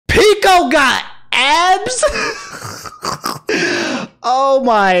bro got abs? Oh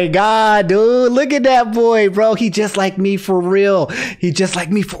my god, dude. Look at that boy, bro. He just like me for real. He just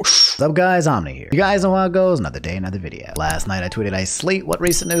like me for... What's up, guys? Omni here. You guys know how it goes. Another day, another video. Last night I tweeted I sleep. What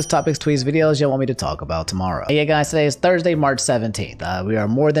recent news, topics, tweets, videos y'all want me to talk about tomorrow? Hey, yeah, guys. Today is Thursday, March 17th. We are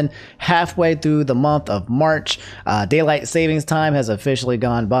more than halfway through the month of March. Daylight savings time has officially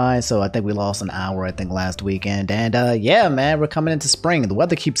gone by, so I think we lost an hour, I think, last weekend. And yeah, man, we're coming into spring. The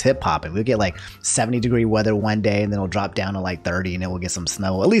weather keeps hip-hopping. We'll get like 70-degree weather one day, and then it'll drop down to like 30, and then we'll get some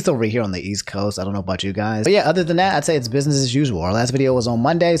snow, at least over here on the East Coast. I don't know about you guys. But yeah, other than that, I'd say it's business as usual. Our last video was on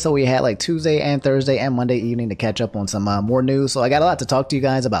Monday, so we had like Tuesday and Thursday and Monday evening to catch up on some more news. So I got a lot to talk to you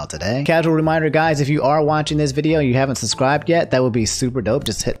guys about today. Casual reminder, guys, if you are watching this video and you haven't subscribed yet, that would be super dope.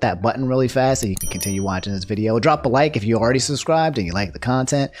 Just hit that button really fast so you can continue watching this video. Drop a like if you already subscribed and you like the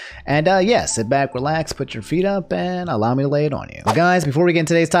content. And yeah, sit back, relax, put your feet up, and allow me to lay it on you. But guys, before we get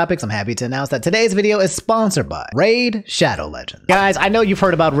into today's topics, I'm happy to announce that today's video is sponsored by Raid Shadow Legends. Guys, I know you've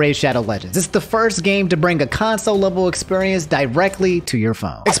heard about Raid Shadow Legends. It's the first game to bring a console level experience directly to your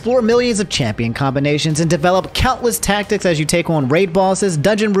phone. Explore millions of champion combinations and develop countless tactics as you take on raid bosses,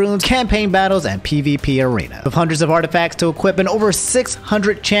 dungeon rooms, campaign battles, and PvP arena. With hundreds of artifacts to equip and over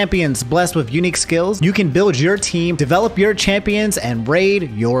 600 champions blessed with unique skills, you can build your team, develop your champions, and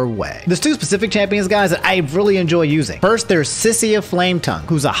raid your way. There's two specific champions, guys, that I really enjoy using. First, there's Sissia Flametongue,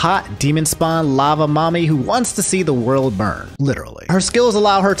 who's a hot demon spawn lava mommy who wants to see the world burn, literally. Her skills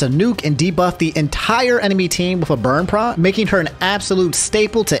allow her to nuke and debuff the entire enemy team with a burn prot, making her an absolute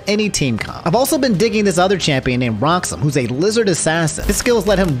staple to any team comp. I've also been digging this other champion named Roxum, who's a lizard assassin. His skills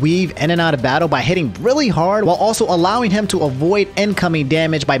let him weave in and out of battle by hitting really hard while also allowing him to avoid incoming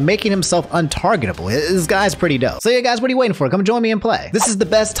damage by making himself untargetable. This guy's pretty dope. So yeah, guys, what are you waiting for? Come join me and play. This is the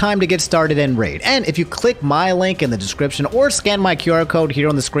best time to get started in Raid. And if you click my link in the description or scan my QR code here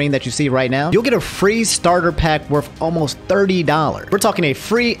on the screen that you see right now, you'll get a free starter pack worth almost $30. We're talking a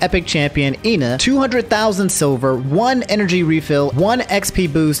free epic champion, Ina, 200,000 silver, 1 energy refill, 1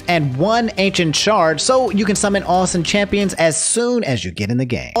 XP boost, and 1 ancient shard, so you can summon awesome champions as soon as you get in the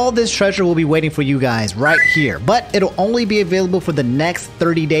game. All this treasure will be waiting for you guys right here, but it'll only be available for the next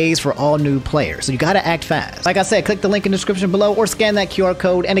 30 days for all new players, so you gotta act fast. Like I said, click the link in the description below or scan that QR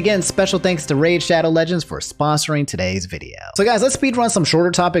code, and again, special thanks to Raid Shadow Legends for sponsoring today's video. So guys, let's speedrun some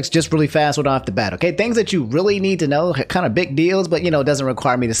shorter topics just really fast right off the bat, okay? Things that you really need to know, kind of big deals, but you know, it doesn't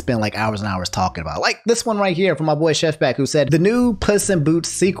require me to spend like hours and hours talking about. Like this one right here from my boy Chefback, who said the new Puss in Boots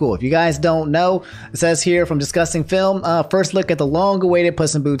sequel. If you guys don't know, it says here from Discussing Film, first look at the long-awaited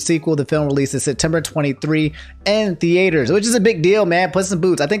Puss in Boots sequel. The film releases September 23 in theaters, which is a big deal, man. Puss in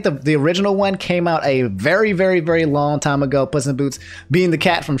Boots. I think the original one came out a very, very, very long time ago. Puss in Boots being the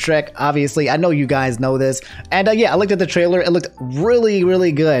cat from Shrek, obviously. I know you guys know this. And yeah, I looked at the trailer. It looked really,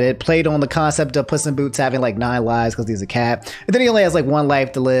 really good. It played on the concept of Puss in Boots having like 9 lives because he's a cat. And then he only has like 1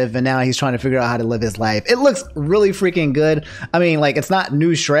 life to live, and now he's trying to figure out how to live his life. It looks really freaking good. I mean, like, it's not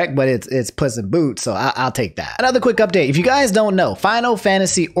new Shrek, but it's Puss in Boots, so I'll take that. Another quick update. If you guys don't know, Final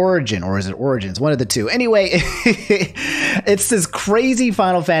Fantasy Origin, or is it Origins? One of the two. Anyway, it's this crazy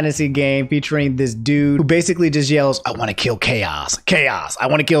Final Fantasy game featuring this dude who basically just yells, "I want to kill chaos. Chaos. I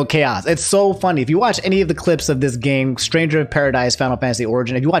want to kill chaos." It's so funny. If you watch any of the clips of this game, Stranger of Paradise Final Fantasy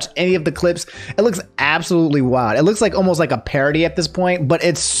Origin, if you watch any of the clips, it looks absolutely wild. It looks like almost like a parody at this point, but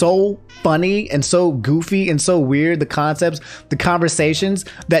it's so funny and so goofy and so weird, the concepts, the conversations,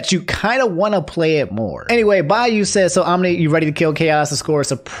 that you kind of want to play it more. Anyway, Bayou says, so Omni, you ready to kill chaos? The score is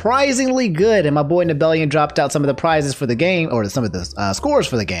surprisingly good, and my boy Nibellion dropped out some of the prizes for the game, or some of the scores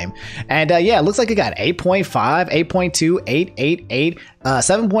for the game. And yeah, it looks like it got 8.5, 8.2, 8.88,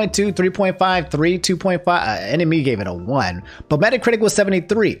 7.2, 3.5, 3, 2.5. Enemy gave it a 1, but Metacritic was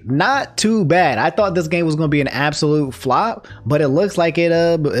 73. Not too bad. I thought this game was going to be an absolute flop, but it looks like it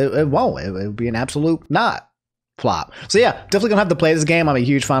won't. It'll be an absolute not flop. So yeah, definitely gonna have to play this game. I'm a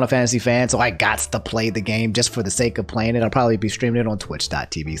huge Final Fantasy fan, so I got to play the game just for the sake of playing it. I'll probably be streaming it on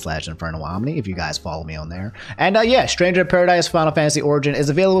twitch.tv/InfernoOmni if you guys follow me on there. And yeah, Stranger of Paradise Final Fantasy Origin is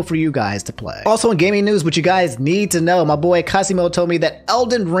available for you guys to play. Also in gaming news, what you guys need to know, my boy Casimo told me that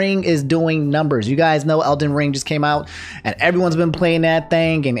Elden Ring is doing numbers. You guys know Elden Ring just came out, and everyone's been playing that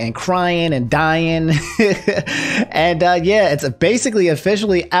thing and crying and dying. And yeah, it's basically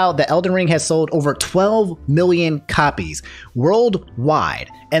officially out that Elden Ring has sold over 12 million copies worldwide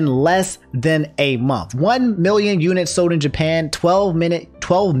in less than a month. 1 million units sold in Japan, 12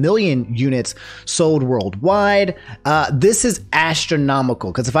 million units sold worldwide. This is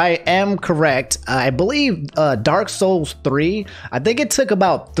astronomical, because if I am correct, I believe Dark Souls 3, I think it took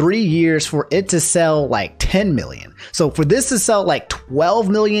about 3 years for it to sell like 10 million. So for this to sell like 12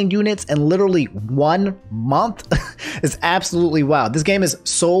 million units in literally 1 month is absolutely wild. This game is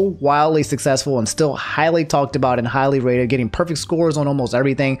so wildly successful and still highly talked about and highly rated, getting perfect scores on almost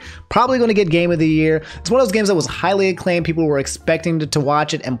everything. Probably going to get Game of the Year. It's one of those games that was highly acclaimed. People were expecting to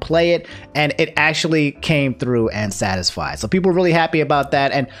watch it and play it, and it actually came through and satisfied. So people are really happy about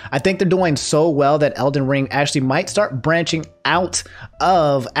that, and I think they're doing so well that Elden Ring actually might start branching out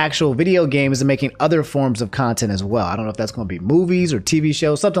of actual video games and making other forms of content as well. I don't know if that's going to be movies or TV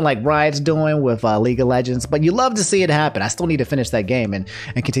shows, something like Riot's doing with League of Legends, but you love to see it happen. I still need to finish that game and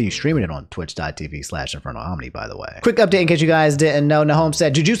continue streaming it on twitch.tv/InfernoOmni, by the way. Quick update in case you guys didn't know. Nahom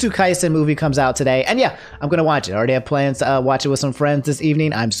said Jujutsu Kaisen movie comes out today, and yeah, I'm going to watch it. I already have plans to watch it with some friends this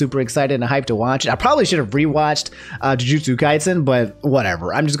evening. I'm super excited and hyped to watch it. I probably should have rewatched Jujutsu Kaisen, but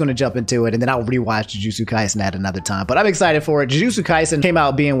whatever. I'm just going to jump into it, and then I'll rewatch Jujutsu Kaisen at another time. But I'm excited for it. Jujutsu Kaisen came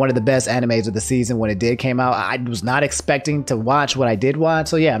out being one of the best animes of the season when it did came out. I was not expecting to watch what I did watch.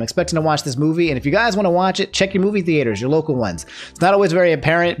 So yeah, I'm expecting to watch this movie. And if you guys want to watch it, check your movie theaters, your local ones. It's not always very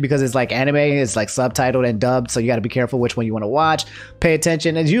apparent because it's like anime. It's like subtitled and dubbed. So you got to be careful which one you want to watch. Pay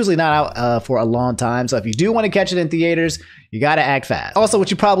attention. It's usually not out for a long time. So if you do want to catch it in theaters, you gotta act fast. Also,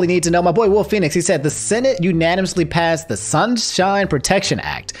 what you probably need to know, my boy Wolf Phoenix, he said the Senate unanimously passed the Sunshine Protection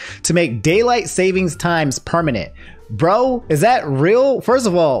Act to make daylight savings times permanent. Bro, is that real? First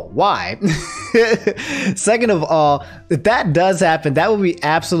of all, why? Second of all, if that does happen, that would be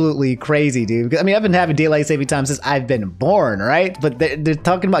absolutely crazy, dude. I mean, I've been having daylight saving time since I've been born, right? But they're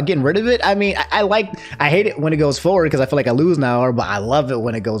talking about getting rid of it. I mean, I hate it when it goes forward because I feel like I lose an hour, but I love it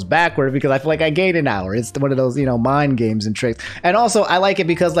when it goes backward because I feel like I gain an hour. It's one of those, you know, mind games and tricks. And also, I like it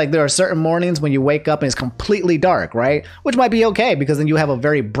because like there are certain mornings when you wake up and it's completely dark, right? Which might be okay because then you have a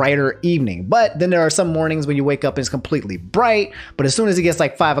very brighter evening. But then there are some mornings when you wake up and it's completely bright, but as soon as it gets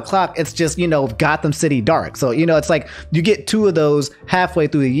like 5 o'clock, it's just, you know, Gotham City dark. So, you know, it's like you get 2 of those halfway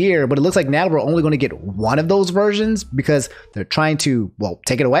through the year, but it looks like now we're only going to get 1 of those versions because they're trying to, well,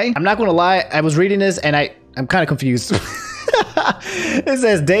 take it away. I'm not going to lie. I was reading this and I'm kind of confused. It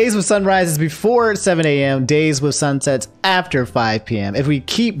says days with sunrises before 7 a.m., days with sunsets after 5 p.m. If we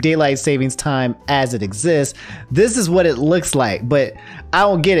keep daylight savings time as it exists, this is what it looks like. But I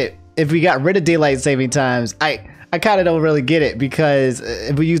don't get it. If we got rid of daylight saving times, I kind of don't really get it because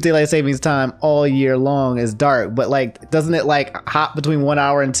if we use daylight savings time all year long, it's dark. But like, doesn't it like hop between 1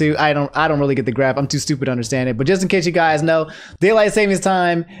 hour and 2? I don't really get the graph. I'm too stupid to understand it. But just in case you guys know, daylight savings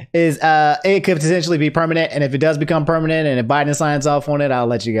time is it could potentially be permanent. And if it does become permanent and if Biden signs off on it, I'll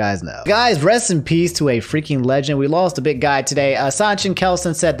let you guys know. Guys, rest in peace to a freaking legend. We lost a big guy today. Sanchin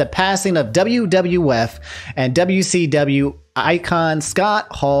Kelson said the passing of WWF and WCW icon Scott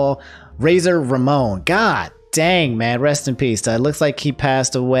Hall, Razor Ramon. God dang, man, rest in peace. It looks like he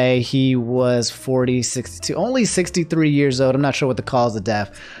passed away. He was 62, only 63 years old. I'm not sure what the cause of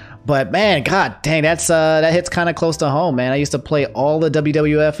death. But man, god dang, that hits kind of close to home, man. I used to play all the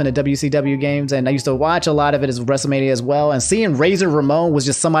WWF and the WCW games, and I used to watch a lot of it as WrestleMania as well. And seeing Razor Ramon was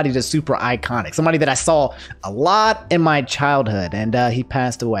just somebody that's super iconic, somebody that I saw a lot in my childhood, and he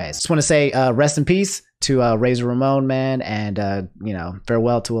passed away. So just want to say rest in peace to Razor Ramon, man, and you know,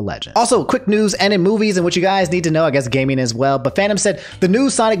 farewell to a legend. Also, quick news and in movies and what you guys need to know, I guess gaming as well, but Phantom said the new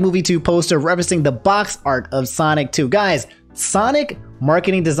Sonic Movie 2 poster referencing the box art of Sonic 2. Guys, Sonic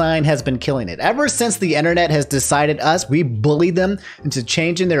marketing design has been killing it. Ever since the internet has decided we bullied them into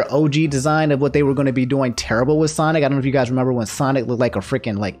changing their OG design of what they were going to be doing terrible with Sonic. I don't know if you guys remember when Sonic looked like a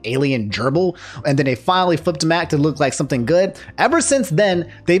freaking like alien gerbil, and then they finally flipped him back to look like something good. Ever since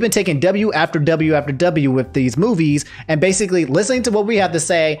then, they've been taking W after W after W with these movies and basically listening to what we have to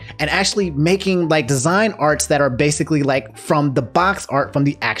say and actually making like design arts that are basically like from the box art from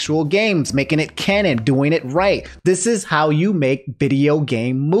the actual games, making it canon, doing it right. This is how you make video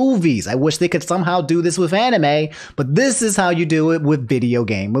game movies. I wish they could somehow do this with anime, but this is how you do it with video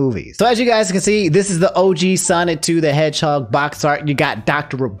game movies. So as you guys can see, this is the OG Sonic 2 the Hedgehog box art. You got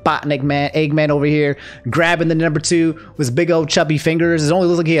Dr. Robotnik, man, Eggman over here grabbing the number 2 with his big old chubby fingers. It only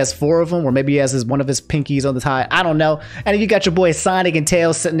looks like he has 4 of them, or maybe he has one of his pinkies on the tie. I don't know. And you got your boy Sonic and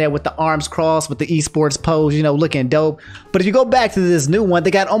Tails sitting there with the arms crossed with the esports pose, you know, looking dope. But if you go back to this new one,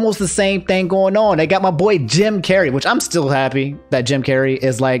 they got almost the same thing going on. They got my boy Jim Carrey, which I'm still happy that Jim Jim Carrey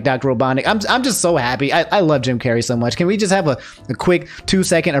is like Dr. Robotnik. I'm just so happy. I love Jim Carrey so much. Can we just have a quick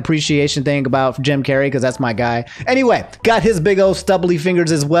 2-second appreciation thing about Jim Carrey, because that's my guy. Anyway, got his big old stubbly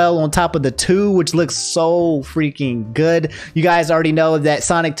fingers as well on top of the 2, which looks so freaking good. You guys already know that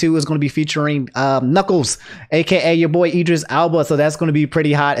Sonic 2 is going to be featuring Knuckles, aka your boy Idris Elba, so that's going to be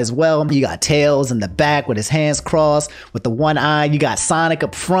pretty hot as well. You got Tails in the back with his hands crossed with the one eye. You got Sonic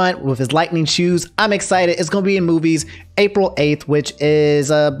up front with his lightning shoes. I'm excited. It's going to be in movies April 8th, which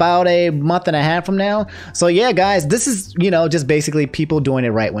is about a month and a half from now. So yeah, guys, this is, you know, just basically people doing it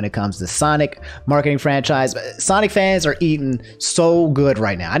right when it comes to Sonic marketing franchise. Sonic fans are eating so good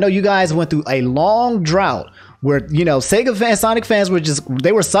right now. I know you guys went through a long drought where, you know, Sega fans, Sonic fans were just,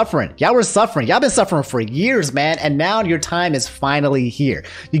 they were suffering. Y'all were suffering. Y'all been suffering for years, man. And now your time is finally here.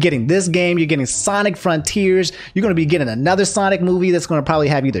 You're getting this game. You're getting Sonic Frontiers. You're going to be getting another Sonic movie that's going to probably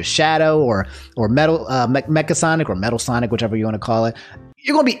have either Shadow or Metal, Mecha Sonic or Metal Sonic, whichever you want to call it.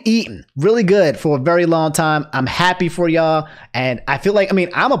 You're going to be eating really good for a very long time. I'm happy for y'all. And I feel like, I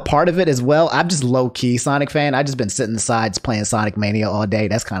mean, I'm a part of it as well. I'm just low key Sonic fan. I just been sitting aside playing Sonic Mania all day.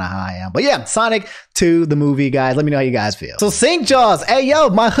 That's kind of how I am. But yeah, Sonic 2, the movie, guys. Let me know how you guys feel. So Sync Jaws. Hey, yo,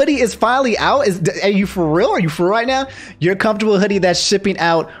 my hoodie is finally out. Are you for real? Are you for right now? Your comfortable hoodie that's shipping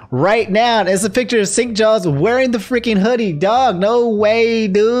out right now. There's a picture of Sync Jaws wearing the freaking hoodie. Dog, no way,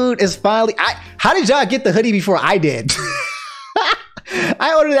 dude. It's finally... How did y'all get the hoodie before I did?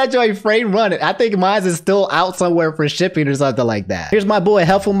 I ordered that joint frame run it. I think mine is still out somewhere for shipping or something like that. Here's my boy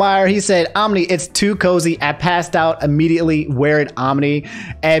Heffelmeyer. He said, Omni, it's too cozy. I passed out immediately wearing Omni.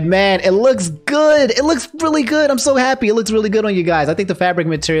 And man, it looks good. It looks really good. I'm so happy. It looks really good on you guys. I think the fabric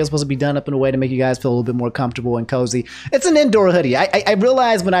material is supposed to be done up in a way to make you guys feel a little bit more comfortable and cozy. It's an indoor hoodie. I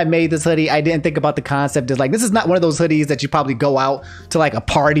realized when I made this hoodie, I didn't think about the concept. It's like, this is not one of those hoodies that you probably go out to like a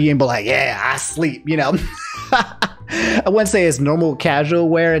party and be like, yeah, I sleep, you know. I wouldn't say it's normal casual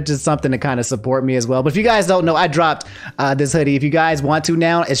wear. It's just something to kind of support me as well. But if you guys don't know, I dropped this hoodie. If you guys want to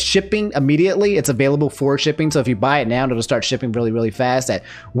now, it's shipping immediately. It's available for shipping. So if you buy it now, it'll start shipping really, really fast at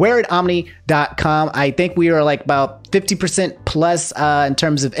wearitomni.com. I think we are like about 50% plus in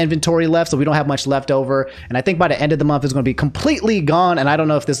terms of inventory left. So we don't have much left over. And I think by the end of the month, it's going to be completely gone. And I don't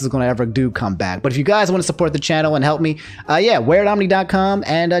know if this is going to ever come back. But if you guys want to support the channel and help me, yeah, wearitomni.com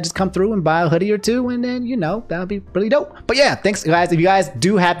and just come through and buy a hoodie or two. And then, you know, that would be really dope. But yeah, thanks guys. If you guys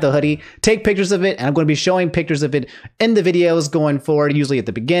do have the hoodie, take pictures of it, and I'm going to be showing pictures of it in the videos going forward, usually at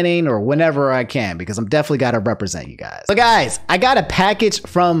the beginning or whenever I can, because I'm definitely got to represent you guys. So guys, I got a package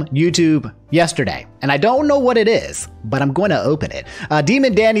from YouTube yesterday, and I don't know what it is, but I'm going to open it.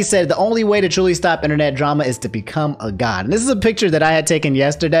 Demon Danny said the only way to truly stop internet drama is to become a god. And this is a picture that I had taken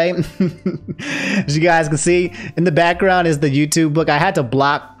yesterday. As you guys can see, in the background is the YouTube book. I had to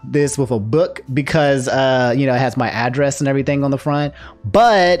block this with a book because, you know, it has my address and everything on the front.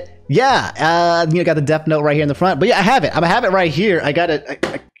 But yeah, you know, got the Death Note right here in the front. But yeah, I have it. I have it right here. I got it.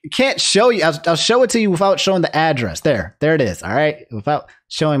 I can't show you. I'll show it to you without showing the address. There it is. All right, without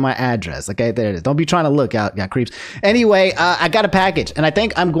showing my address. Okay, there it is. Don't be trying to look out, got creeps. Anyway, I got a package, and I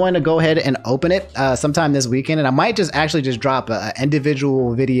think I'm going to go ahead and open it sometime this weekend, and I might just drop an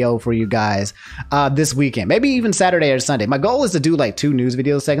individual video for you guys this weekend, maybe even Saturday or Sunday. My goal is to do like 2 news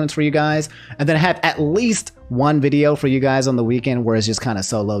video segments for you guys, and then have at least 1 video for you guys on the weekend where it's just kind of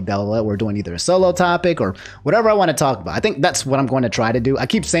solo dolo. We're doing either a solo topic or whatever I want to talk about. I think that's what I'm going to try to do. I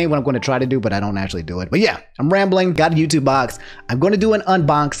keep saying what I'm going to try to do, but I don't actually do it. But yeah, I'm rambling. Got a YouTube box. I'm going to do an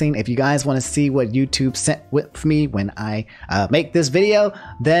unboxing. If you guys want to see what YouTube sent with me when I make this video,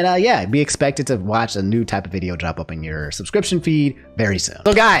 then yeah, be expected to watch a new type of video drop up in your subscription feed very soon.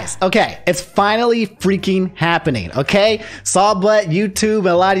 So guys, okay, it's finally freaking happening, okay? Sawbutt, YouTube, and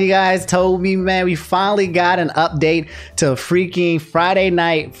a lot of you guys told me, man, we finally got an update to freaking Friday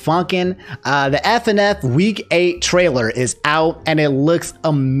Night Funkin'. The FNF Week 8 trailer is out, and it looks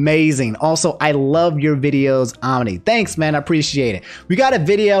amazing. Also, I love your videos, Omni. Thanks, man, I appreciate it. We got a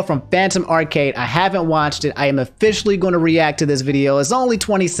video from Phantom Arcade. I haven't watched it. I am officially going to react to this video. It's only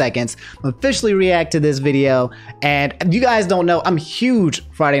 20 seconds. I'm officially react to this video, and you guys don't know, I'm a huge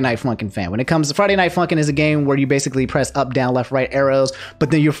Friday Night Funkin' fan. When it comes to Friday Night Funkin' is a game where you basically press up, down, left, right arrows,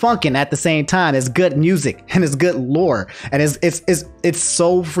 but then you're funkin' at the same time. It's good music and it's good lore, and it's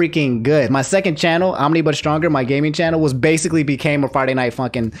so freaking good. My second channel, Omni But Stronger, my gaming channel, basically became a Friday Night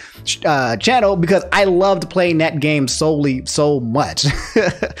Funkin' channel because I loved playing that game solely so much.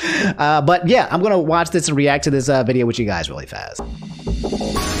 But yeah, I'm gonna watch this and react to this video with you guys really fast.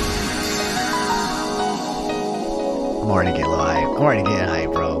 I'm already getting hype. I'm already getting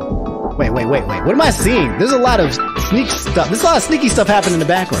hype, bro. Wait. What am I seeing? There's a lot of sneak stuff. There's a lot of sneaky stuff happening in the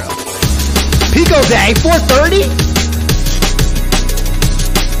background. Pico Day, 4:30?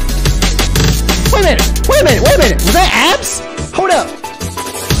 Wait a minute. Wait a minute. Wait a minute. Was that abs? Hold up.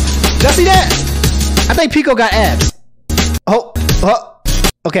 Did I see that? I think Pico got abs. Oh.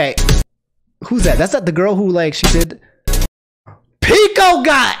 Okay. Who's that? That's not the girl who, like, she did. Pico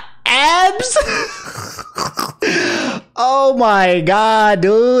got abs? Oh my god,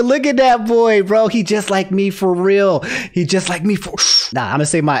 dude. Look at that boy, bro. He just like me for real. He just like me for... Nah, I'm gonna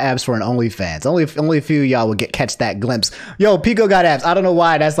save my abs for an OnlyFans. Only a few of y'all will catch that glimpse. Yo, Pico got abs. I don't know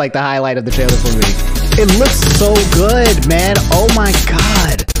why. That's like the highlight of the trailer for me. It looks so good, man. Oh my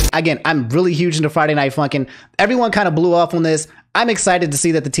god. Again, I'm really huge into Friday Night Funkin'. Everyone kind of blew off on this. I'm excited to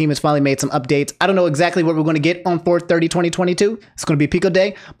see that the team has finally made some updates. I don't know exactly what we're going to get on 4/30/2022. It's going to be Pico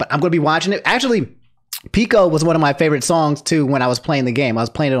Day, but I'm going to be watching it. Actually, Pico was one of my favorite songs too when I was playing the game. I was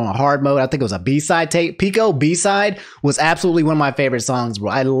playing it on a hard mode. I think it was a B-side tape. Pico B-side was absolutely one of my favorite songs,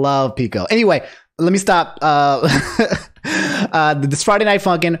 bro. I love Pico. Anyway, let me stop. This Friday Night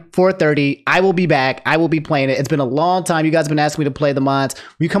Funkin', 4:30. I will be back. I will be playing it. It's been a long time. You guys have been asking me to play the mods.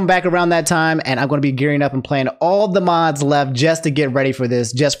 We come back around that time, and I'm going to be gearing up and playing all the mods left just to get ready for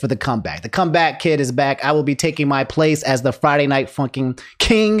this, just for the comeback. The comeback kid is back. I will be taking my place as the Friday Night Funkin'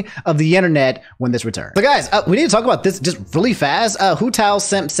 king of the internet when this returns. So guys, we need to talk about this just really fast. Hutao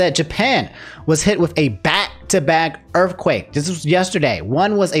Simp said Japan was hit with a back-to-back earthquake. This was yesterday.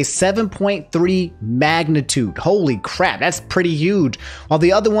 One was a 7.3 magnitude. Holy crap, that's pretty huge. While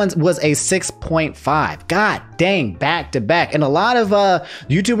the other one was a 6.5. God dang, back-to-back. And a lot of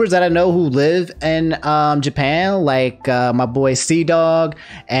YouTubers that I know who live in Japan, like my boy C-Dog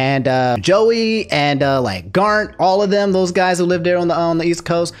and Joey and like Garnt, all of them, those guys who live there on the East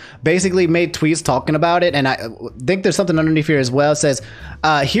Coast, basically made tweets talking about it. And I think there's something underneath here as well. It says,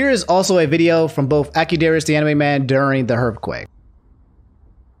 here is also a video from both Akidaris, the anime man, during the earthquake.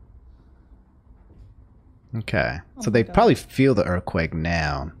 Okay, so they probably feel the earthquake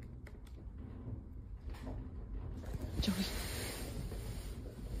now. Joey.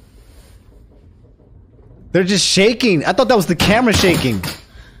 They're just shaking. I thought that was the camera shaking.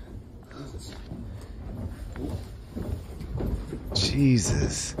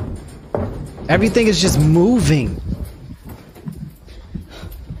 Jesus. Everything is just moving.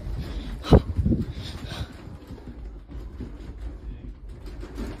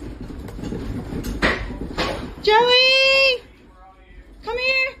 Joey! Come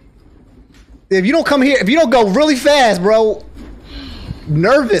here! If you don't come here, if you don't go really fast, bro.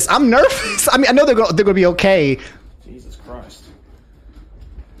 Nervous. I'm nervous. I mean, I know they're gonna be okay. Jesus Christ.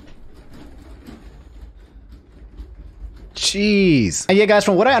 Jeez. And yeah, guys,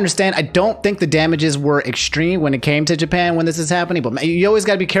 from what I understand, I don't think the damages were extreme when it came to Japan when this is happening. But man, you always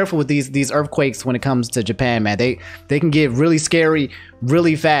got to be careful with these earthquakes when it comes to Japan, man. They can get really scary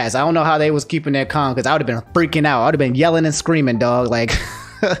really fast. I don't know how they was keeping their calm, because I would have been freaking out. I would have been yelling and screaming, dog. Like,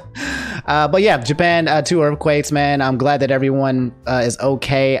 but yeah, Japan, 2 earthquakes, man. I'm glad that everyone is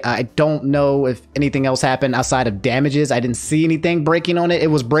okay. I don't know if anything else happened outside of damages. I didn't see anything breaking on it. It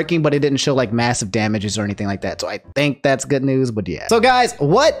was breaking, but it didn't show like massive damages or anything like that. So I think that's good news, but yeah. So guys,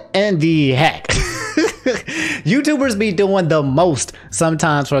 what in the heck? YouTubers be doing the most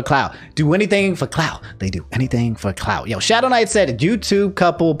sometimes for clout. Do anything for clout. They do anything for clout. Yo, Shadow Knight said YouTube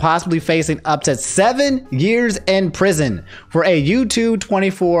couple possibly facing up to 7 years in prison for a YouTube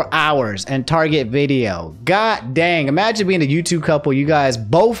 24 hours and target video. God dang. Imagine being a YouTube couple. You guys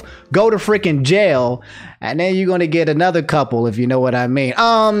both go to freaking jail, and then you're going to get another couple, if you know what I mean.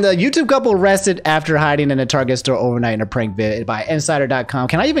 The YouTube couple arrested after hiding in a Target store overnight in a prank vid by Insider.com.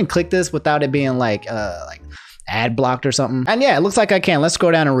 Can I even click this without it being like ad blocked or something? And yeah, it looks like I can. Let's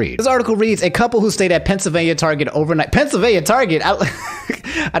scroll down and read. This article reads, a couple who stayed at Pennsylvania Target overnight. Pennsylvania Target?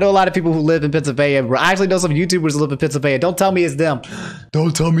 I know a lot of people who live in Pennsylvania. I actually know some YouTubers who live in Pennsylvania. Don't tell me it's them.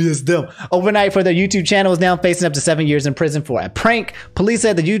 Don't tell me it's them. Overnight for their YouTube channel is now facing up to 7 years in prison for a prank. Police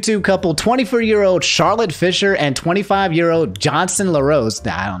said the YouTube couple, 24-year-old Charlotte Fisher and 25-year-old Johnson LaRose,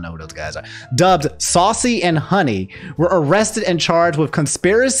 I don't know who those guys are, dubbed Saucy and Honey, were arrested and charged with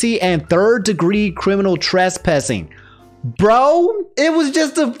conspiracy and third-degree criminal trespassing. Bro, it was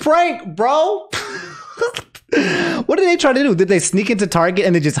just a prank, bro. What did they try to do? Did they sneak into Target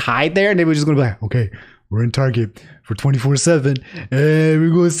and they just hide there, and they were just gonna be like, okay, we're in Target for 24/7 and we're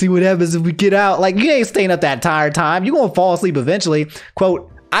gonna see what happens if we get out? Like, you ain't staying up that entire time. You're gonna fall asleep eventually. Quote,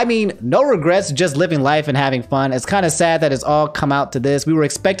 I mean, no regrets, just living life and having fun. It's kind of sad that it's all come out to this. We were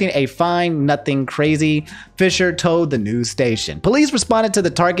expecting a fine, nothing crazy, Fisher told the news station. Police responded to the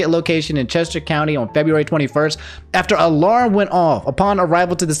Target location in Chester County on February 21st after an alarm went off. Upon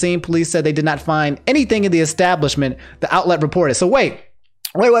arrival to the scene, police said they did not find anything in the establishment, the outlet reported. So wait.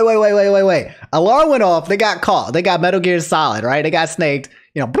 Alarm went off. They got caught. They got Metal Gear Solid, right? They got snaked.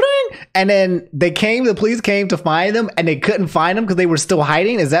 You know, bling. And then the police came to find them and they couldn't find them because they were still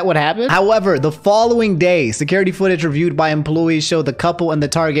hiding. Is that what happened? However, the following day, security footage reviewed by employees showed the couple and the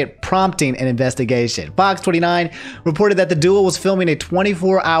target prompting an investigation. Fox 29 reported that the duo was filming a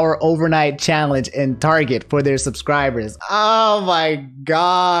 24-hour overnight challenge in Target for their subscribers. Oh my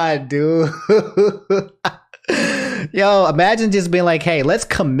God, dude. Yo, imagine just being like, hey, let's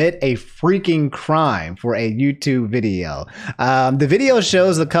commit a freaking crime for a YouTube video. The video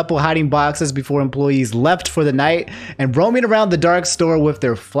shows the couple hiding boxes before employees left for the night and roaming around the dark store with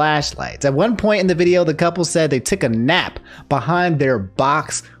their flashlights. At one point in the video, the couple said they took a nap behind their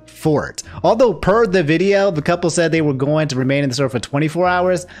box fort. Although per the video, the couple said they were going to remain in the store for 24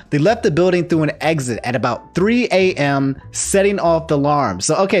 hours, they left the building through an exit at about 3 a.m., setting off the alarm.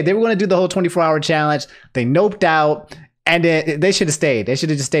 So, okay, they were going to do the whole 24-hour challenge. They noped out. And they should have stayed. They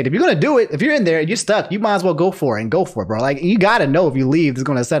should have just stayed. If you're going to do it, if you're in there and you're stuck, you might as well go for it, bro. Like, you got to know if you leave, it's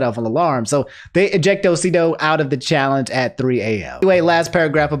going to set off an alarm. So they ejectocito out of the challenge at 3 a.m. Anyway, last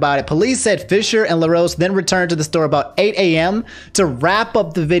paragraph about it. Police said Fisher and LaRose then returned to the store about 8 a.m. to wrap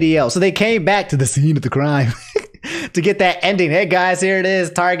up the video. So they came back to the scene of the crime. To get that ending. Hey guys, here it is,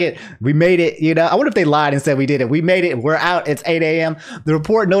 Target. We made it, you know. I wonder if they lied and said we did it. We made it. We're out. It's 8 a.m. The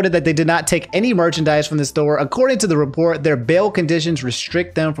report noted that they did not take any merchandise from the store. According to the report, their bail conditions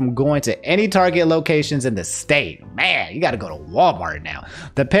restrict them from going to any Target locations in the state. Man, you got to go to Walmart now.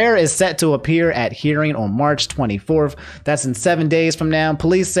 The pair is set to appear at hearing on March 24th. That's in 7 days from now.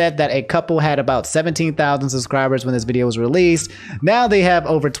 Police said that a couple had about 17,000 subscribers when this video was released. Now they have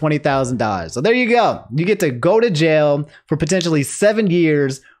over $20,000. So there you go. You get to go to jail for potentially 7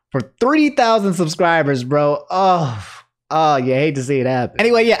 years for 3,000 subscribers, bro. Oh, you hate to see it happen.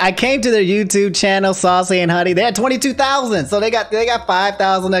 Anyway, yeah, I came to their YouTube channel, Saucy and Honey. They had 22,000, so they got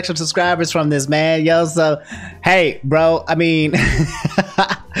 5,000 extra subscribers from this, man. Yo, so hey, bro. I mean,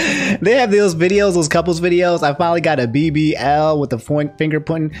 they have those videos, those couples videos. I finally got a BBL with the finger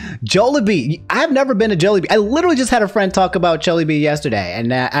pointing. Jollibee. I've never been to Jollibee. I literally just had a friend talk about Jollibee yesterday,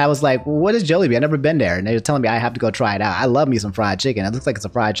 and I was like, well, "What is Jollibee? I've never been there." And they were telling me I have to go try it out. I love me some fried chicken. It looks like it's a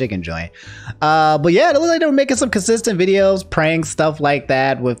fried chicken joint. But yeah, it looks like they were making some consistent videos, pranks, stuff like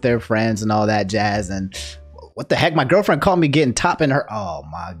that with their friends and all that jazz. And what the heck? My girlfriend called me getting top in her. Oh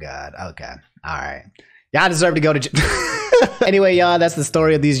my God. Okay. All right. Y'all deserve to go to jail. Anyway, y'all, that's the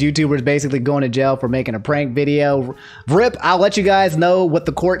story of these YouTubers basically going to jail for making a prank video. RIP, I'll let you guys know what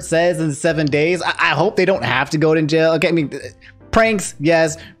the court says in 7 days. I hope they don't have to go to jail. Okay, I mean, pranks,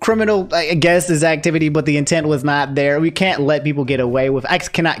 yes. Criminal, I guess, is activity, but the intent was not there. We can't let people get away with. I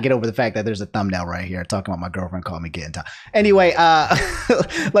cannot get over the fact that there's a thumbnail right here talking about my girlfriend calling me getting top. Anyway,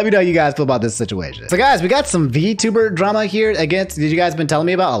 let me know how you guys feel about this situation. So, guys, we got some VTuber drama here. Again, did you guys been telling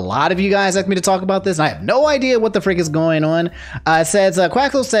me about? A lot of you guys asked me to talk about this, and I have no idea what the frick is going on. It says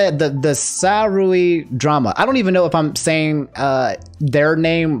Quackle said the Saruei drama. I don't even know if I'm saying their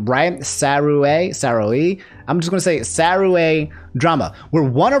name right. Saruei. I'm just going to say Saruei drama, where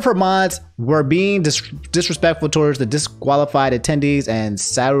one of her mods were being disrespectful towards the disqualified attendees, and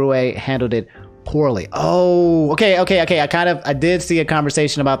Saruei handled it poorly. Oh, okay. I did see a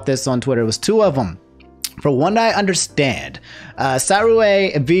conversation about this on Twitter. It was two of them. For one, I understand,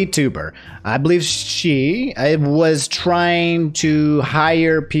 Saruei, a VTuber, I believe she was trying to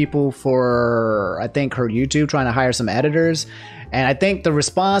hire people for, I think, her YouTube, trying to hire some editors. And I think the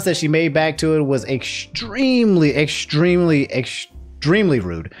response that she made back to it was extremely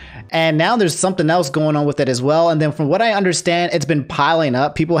rude. And now there's something else going on with it as well. And then from what I understand, it's been piling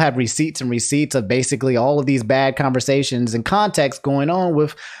up. People have receipts and receipts of basically all of these bad conversations and context going on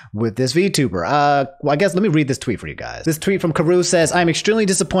with this VTuber. Well, I guess let me read this tweet for you guys. This tweet from Karu says, I'm extremely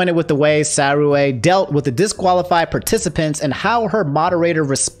disappointed with the way Saruei dealt with the disqualified participants and how her moderator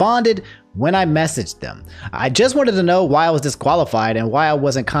responded when I messaged them. I just wanted to know why I was disqualified and why I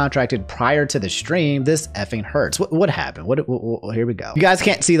wasn't contracted prior to the stream. This effing hurts. What happened? Here we go. You guys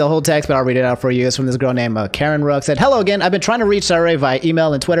can't see the whole text, but I'll read it out for you. It's from this girl named Karen Rook. Said, hello again. I've been trying to reach Saruei via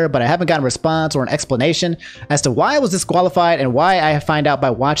email and Twitter, but I haven't gotten a response or an explanation as to why I was disqualified and why I find out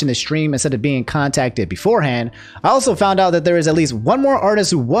by watching the stream instead of being contacted beforehand. I also found out that there is at least one more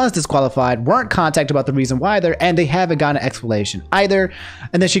artist who was disqualified, weren't contacted about the reason why and they haven't gotten an explanation either.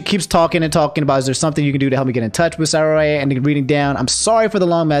 And then she keeps talking talking and talking about, is there something you can do to help me get in touch with Saruei? And reading down, I'm sorry for the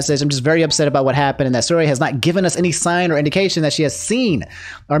long message. I'm just very upset about what happened and that Saruei has not given us any sign or indication that she has seen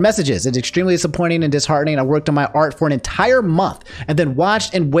our messages. It's extremely disappointing and disheartening. I worked on my art for an entire month and then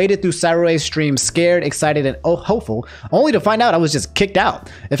watched and waited through Saruei's stream, scared, excited, and hopeful, only to find out I was just kicked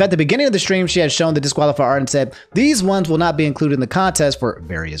out. If at the beginning of the stream she had shown the disqualified art and said, these ones will not be included in the contest for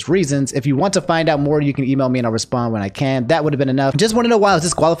various reasons. If you want to find out more, you can email me and I'll respond when I can. That would have been enough. Just want to know why I was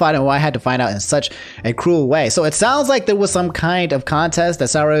disqualified and why I had to find out in such a cruel way. So it sounds like there was some kind of contest that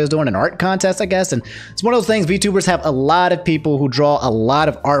Saruei was doing, an art contest, I guess. And it's one of those things, VTubers have a lot of people who draw a lot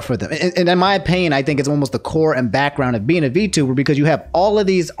of art for them. And in my opinion, I think it's almost the core and background of being a VTuber, because you have all of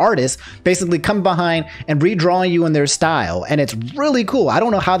these artists basically come behind and redrawing you in their style. And it's really cool. I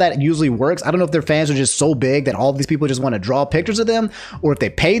don't know how that usually works. I don't know if their fans are just so big that all of these people just want to draw pictures of them, or if they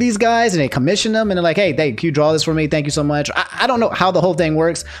pay these guys and they commission them and they're like, hey, can you draw this for me? Thank you so much. I don't know how the whole thing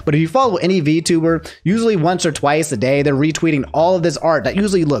works, but if you follow any VTuber, usually once or twice a day, they're retweeting all of this art that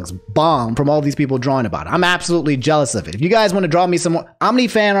usually looks bomb from all these people drawing about it. I'm absolutely jealous of it. If you guys want to draw me some more Omni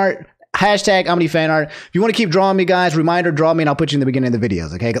fan art, hashtag Omni fan art. If you want to keep drawing me, guys, reminder, draw me and I'll put you in the beginning of the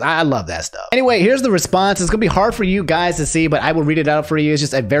videos, okay? Because I love that stuff. Anyway, here's the response. It's gonna be hard for you guys to see, but I will read it out for you. It's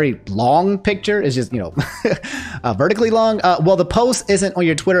just a very long picture. It's just, you know, vertically long. Well, the post isn't on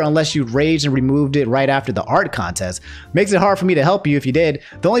your Twitter unless you raged and removed it right after the art contest. Makes it hard for me to help you if you did.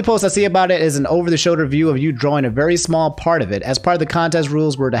 The only post I see about it is an over-the-shoulder view of you drawing a very small part of it. As part of the contest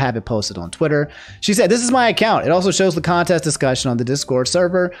rules were to have it posted on Twitter. She said, this is my account. It also shows the contest discussion on the Discord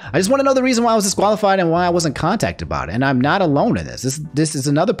server. I just want to know the reason why I was disqualified and why I wasn't contacted about it. And I'm not alone in this. This is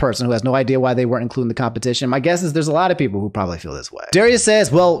another person who has no idea why they weren't included in the competition. My guess is there's a lot of people who probably feel this way. Darius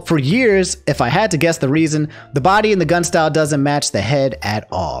says, well, for years, if I had to guess the reason, the body and the gun style doesn't match the head at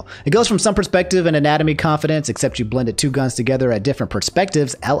all. It goes from some perspective and anatomy confidence, except you blended two guns together at different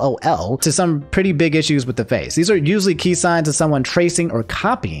perspectives, LOL, to some pretty big issues with the face. These are usually key signs of someone tracing or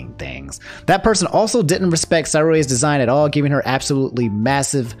copying things. That person also didn't respect Saruei's design at all, giving her absolutely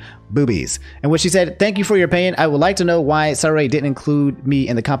massive boobies. And when she said, thank you for your opinion, I would like to know why Saruei didn't include me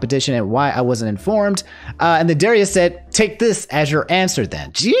in the competition and why I wasn't informed. And then Darius said, take this as your answer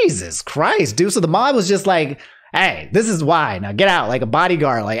then. Jesus Christ, dude. So the mob was just like, hey, this is why. Now get out, like a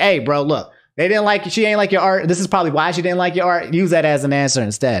bodyguard. Like, hey, bro, look. They didn't like, she ain't like your art. This is probably why she didn't like your art. Use that as an answer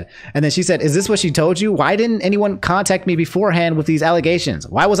instead. And then she said, is this what she told you? Why didn't anyone contact me beforehand with these allegations?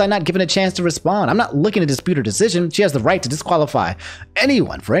 Why was I not given a chance to respond? I'm not looking to dispute her decision. She has the right to disqualify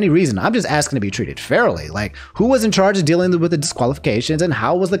anyone for any reason. I'm just asking to be treated fairly. Like, who was in charge of dealing with the disqualifications and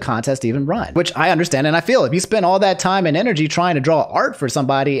how was the contest even run? Which I understand and I feel if you spend all that time and energy trying to draw art for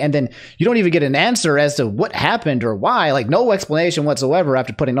somebody and then you don't even get an answer as to what happened or why, like no explanation whatsoever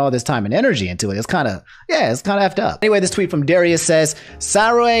after putting all this time and energy into it. It's kind of effed up. Anyway, this tweet from Darius says,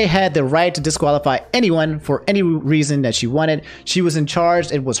 Saruei had the right to disqualify anyone for any reason that she wanted. She was in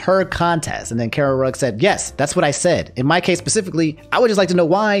charge. It was her contest. And then Kara Rugg said, yes, that's what I said. In my case specifically, I would just like to know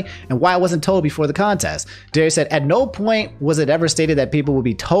why and why I wasn't told before the contest. Darius said, at no point was it ever stated that people would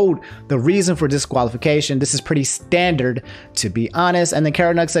be told the reason for disqualification. This is pretty standard, to be honest. And then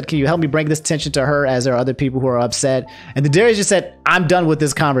Kara Rugg said, can you help me bring this attention to her as there are other people who are upset? And then Darius just said, I'm done with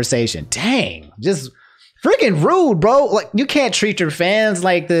this conversation. Dang. Just freaking rude, bro. Like, you can't treat your fans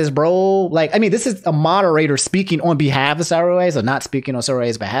like this, bro. Like, I mean, this is a moderator speaking on behalf of Saruei, so not speaking on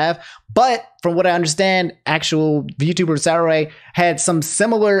Saruei's behalf. But from what I understand, actual VTuber Saruei had some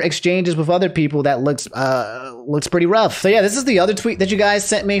similar exchanges with other people that looks pretty rough. So yeah, this is the other tweet that you guys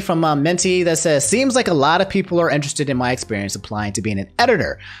sent me from Menti that says, seems like a lot of people are interested in my experience applying to being an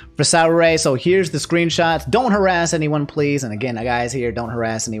editor for Saruei. So here's the screenshots. Don't harass anyone, please. And again, guys here, don't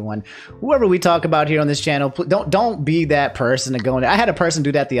harass anyone. Whoever we talk about here on this channel, don't be that person to go in there. I had a person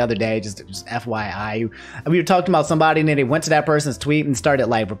do that the other day, just FYI. We were talking about somebody and then they went to that person's tweet and started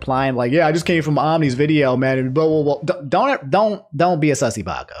like replying like, yeah, I just came from Omni's video, man, and blah, blah, blah. Don't be a sussy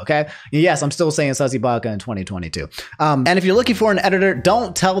baka, okay? Yes, I'm still saying sussy baka in 2022. And if you're looking for an editor,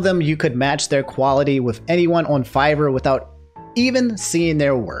 don't tell them you could match their quality with anyone on Fiverr without even seeing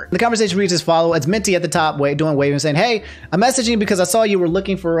their work. The conversation reads as follows. It's Minty at the top doing waving saying, hey, I'm messaging because I saw you were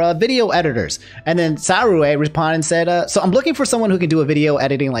looking for video editors. And then Saruei responded and said, so I'm looking for someone who can do a video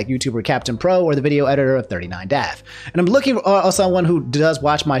editing like YouTuber Captain Pro or the video editor of 39 Daff. And I'm looking for someone who does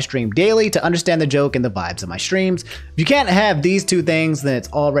watch my stream daily to understand the joke and the vibes of my streams. If you can't have these two things, then it's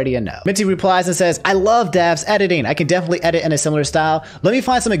already a no. Minty replies and says, I love Daff's editing. I can definitely edit in a similar style. Let me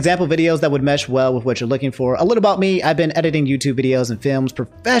find some example videos that would mesh well with what you're looking for. A little about me. I've been editing YouTube YouTube videos and films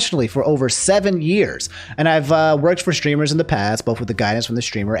professionally for over 7 years. And I've worked for streamers in the past, both with the guidance from the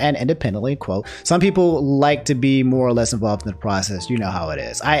streamer and independently. Quote, some people like to be more or less involved in the process. You know how it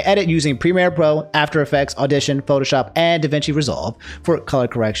is. I edit using Premiere Pro, After Effects, Audition, Photoshop, and DaVinci Resolve for color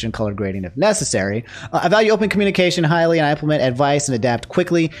correction, color grading if necessary. I value open communication highly, and I implement advice and adapt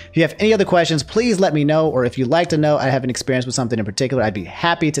quickly. If you have any other questions, please let me know, or if you'd like to know I have an experience with something in particular, I'd be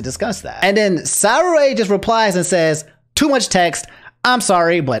happy to discuss that. And then Saruei just replies and says, too much text. I'm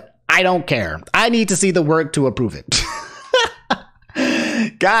sorry, but I don't care. I need to see the work to approve it.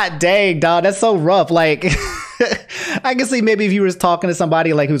 God dang, dog. That's so rough. Like, I can see maybe if you were talking to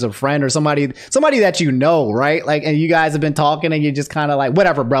somebody like who's a friend or somebody that you know, right? Like, and you guys have been talking and you just kind of like,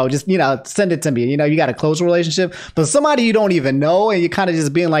 whatever, bro, just, you know, send it to me. You know, you got a close relationship, but somebody you don't even know and you kind of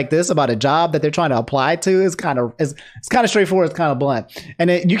just being like this about a job that they're trying to apply to is kind of, it's kind of straightforward. It's kind of blunt.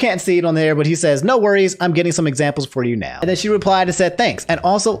 And you can't see it on there, but he says, no worries. I'm getting some examples for you now. And then she replied and said, thanks. And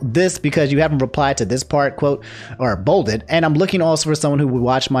also this, because you haven't replied to this part, quote, or bolded. And I'm looking also for someone who would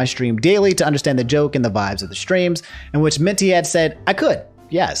watch my stream daily to understand the joke and the vibes of the streams, in which Minty had said, I could,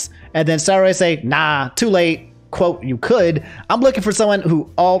 yes. And then Saruei say, nah, too late. Quote, you could. I'm looking for someone who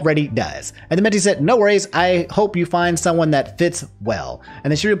already does. And then Minty said, no worries. I hope you find someone that fits well.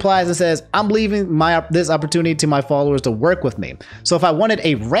 And then she replies and says, I'm leaving this opportunity to my followers to work with me. So if I wanted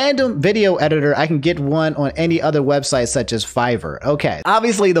a random video editor, I can get one on any other website such as Fiverr. Okay.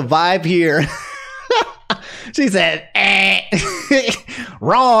 Obviously the vibe here. She said,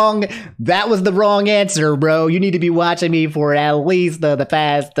 wrong. That was the wrong answer, bro. You need to be watching me for at least the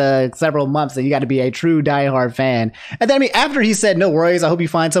past several months. And you got to be a true diehard fan. And then, I mean, after he said, no worries, I hope you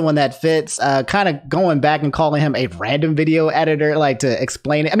find someone that fits, kind of going back and calling him a random video editor, like to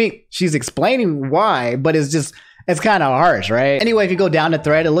explain it. I mean, she's explaining why, but it's kind of harsh, right? Anyway, if you go down the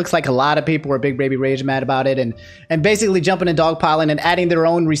thread, it looks like a lot of people were big baby rage mad about it and basically jumping and dogpiling and adding their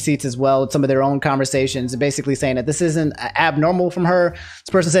own receipts as well, some of their own conversations, and basically saying that this isn't abnormal from her.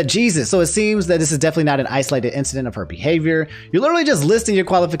 This person said, Jesus. So it seems that this is definitely not an isolated incident of her behavior. You're literally just listing your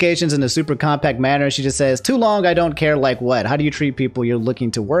qualifications in a super compact manner. She just says, too long, I don't care, like what? How do you treat people you're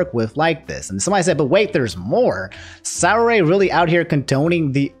looking to work with like this? And somebody said, but wait, there's more. Saruei really out here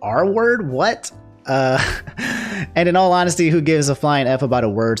condoning the R word? What? And in all honesty, who gives a flying F about a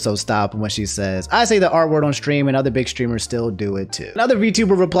word so stop when she says, I say the R word on stream and other big streamers still do it too. Another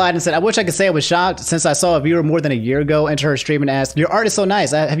VTuber replied and said, I wish I could say I was shocked since I saw a viewer more than a year ago enter her stream and asked, your art is so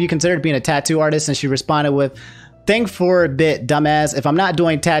nice. Have you considered being a tattoo artist? And she responded with, think for a bit, dumbass. If I'm not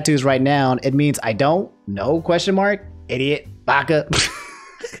doing tattoos right now, it means I don't? No? Question mark? Idiot. Baka.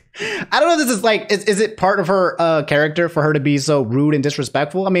 I don't know if this is like, is it part of her character for her to be so rude and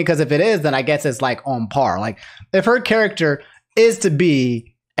disrespectful? I mean, because if it is, then I guess it's like on par. Like if her character is to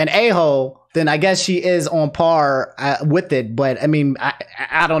be an a-hole, then I guess she is on par with it. But I mean,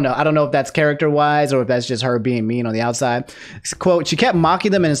 I don't know. I don't know if that's character wise or if that's just her being mean on the outside. Quote, she kept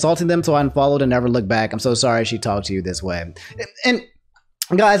mocking them and insulting them, so I unfollowed and never looked back. I'm so sorry she talked to you this way. And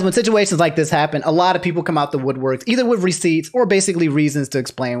guys, when situations like this happen, a lot of people come out the woodworks, either with receipts or basically reasons to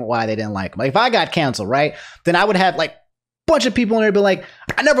explain why they didn't like them. Like if I got canceled, right, then I would have like a bunch of people in there be like,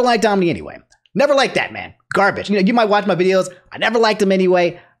 I never liked Omni anyway. Never liked that man. Garbage. You know, you might watch my videos. I never liked him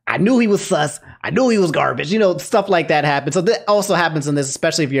anyway. I knew he was sus. I knew he was garbage. You know, stuff like that happens. So that also happens in this,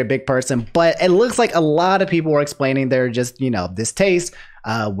 especially if you're a big person. But it looks like a lot of people are explaining their just, you know, distaste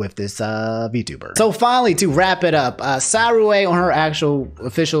with this VTuber. So finally, to wrap it up, Saruei on her actual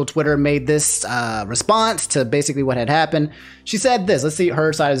official Twitter made this response to basically what had happened. She said this, let's see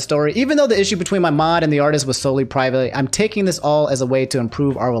her side of the story. Even though the issue between my mod and the artist was solely private, I'm taking this all as a way to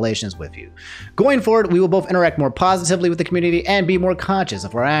improve our relations with you. Going forward, we will both interact more positively with the community and be more conscious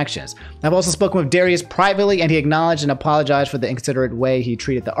of our actions. I've also spoken with Darius privately and he acknowledged and apologized for the inconsiderate way he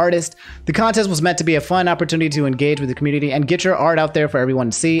treated the artist. The contest was meant to be a fun opportunity to engage with the community and get your art out there for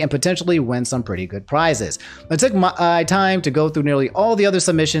everyone to see and potentially win some pretty good prizes. I took my time to go through nearly all the other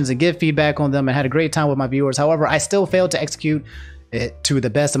submissions and give feedback on them and had a great time with my viewers. However, I still failed to execute it to the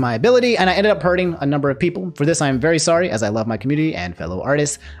best of my ability, and I ended up hurting a number of people. For this, I am very sorry, as I love my community and fellow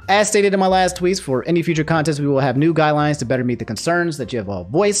artists. As stated in my last tweets, for any future contests, we will have new guidelines to better meet the concerns that you have all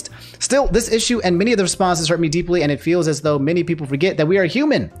voiced. Still, this issue and many of the responses hurt me deeply, and it feels as though many people forget that we are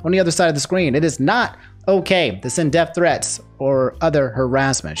human on the other side of the screen. It is not okay to send death threats or other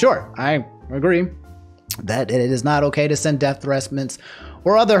harassment. Sure, I agree that it is not okay to send death threats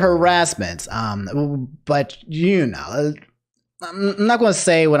or other harassments, but you know, I'm not going to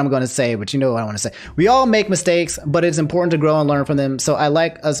say what I'm going to say, but you know what I want to say. We all make mistakes, but it's important to grow and learn from them. So I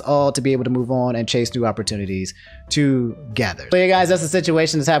like us all to be able to move on and chase new opportunities together. So yeah, guys, that's the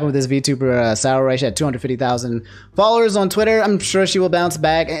situation that's happened with this VTuber, Saruei. She had 250,000 followers on Twitter. I'm sure she will bounce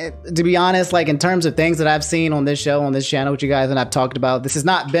back. To be honest, like in terms of things that I've seen on this show, on this channel with you guys, and I've talked about, this has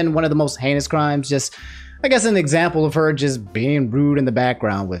not been one of the most heinous crimes. Just, I guess, an example of her just being rude in the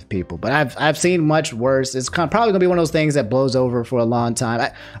background with people. But I've seen much worse. It's probably gonna be one of those things that blows over for a long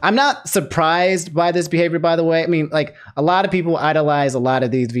time. I'm not surprised by this behavior, by the way. I mean, like, a lot of people idolize a lot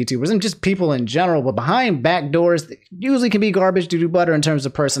of these VTubers and just people in general, but behind back doors, they usually can be garbage to do butter in terms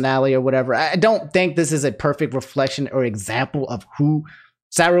of personality or whatever. I don't think this is a perfect reflection or example of who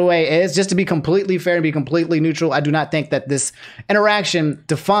Saruei is. Just to be completely fair and be completely neutral, I do not think that this interaction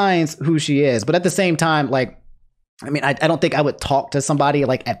defines who she is. But at the same time, like, I mean, I don't think I would talk to somebody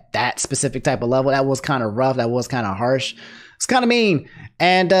like at that specific type of level. That was kind of rough. That was kind of harsh. It's kind of mean.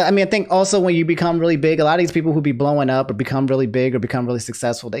 And I mean, I think also when you become really big, a lot of these people who be blowing up or become really big or become really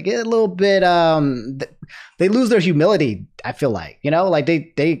successful, they get a little bit, they lose their humility, I feel like, you know, like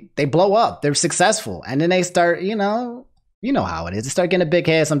they blow up, they're successful, and then they start, you know how it is. They start getting a big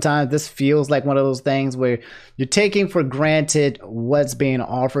head sometimes. This feels like one of those things where you're taking for granted what's being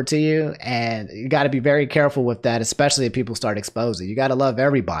offered to you, and you got to be very careful with that, especially if people start exposing. You got to love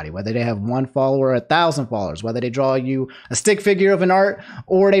everybody, whether they have 1 follower or 1,000 followers, whether they draw you a stick figure of an art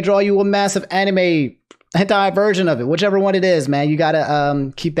or they draw you a massive anime hentai version of it, whichever one it is, man. You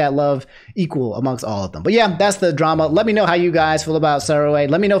gotta keep that love equal amongst all of them. But yeah, that's the drama. Let me know how you guys feel about Saruei.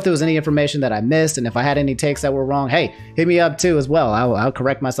 Let me know if there was any information that I missed, and if I had any takes that were wrong, hey, hit me up too as well. I'll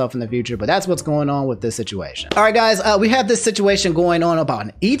correct myself in the future. But that's what's going on with this situation. All right, guys, we have this situation going on about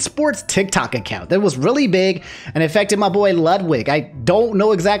an Esports TikTok account that was really big and affected my boy Ludwig. I don't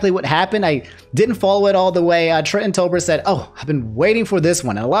know exactly what happened. I didn't follow it all the way. Trenton Tober said, "Oh, I've been waiting for this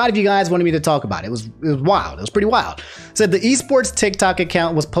one," and a lot of you guys wanted me to talk about it. It was wild. It was pretty wild. Said the Esports TikTok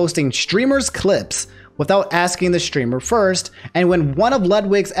account was posting streamers' clips without asking the streamer first, and when one of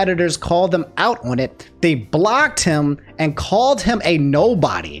Ludwig's editors called them out on it, they blocked him and called him a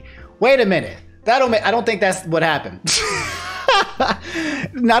nobody. Wait a minute. I don't think that's what happened.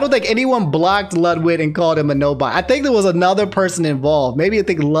 I don't think anyone blocked Ludwig and called him a nobody. I think there was another person involved. Maybe I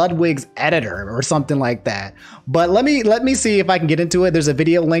think Ludwig's editor or something like that. But let me see if I can get into it. There's a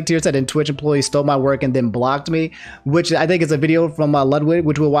video linked here that said, "In Twitch employee stole my work and then blocked me," which I think is a video from Ludwig,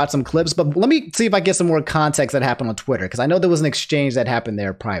 which we'll watch some clips. But let me see if I get some more context that happened on Twitter, because I know there was an exchange that happened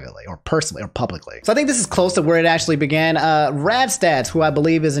there privately or personally or publicly. So I think this is close to where it actually began. Radstats, who I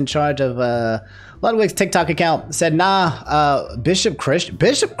believe is in charge of Ludwig's TikTok account, said, "Nah,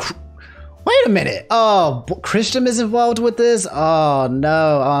 wait a minute. Oh, Christian is involved with this? Oh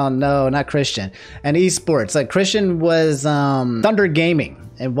no, not Christian. And Esports, like Christian was Thunder Gaming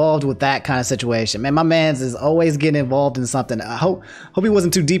involved with that kind of situation. Man, my man's is always getting involved in something. I hope he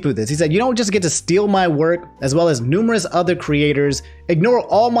wasn't too deep with this. He said, "You don't just get to steal my work as well as numerous other creators, ignore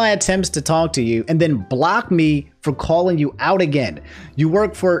all my attempts to talk to you, and then block me for calling you out again. You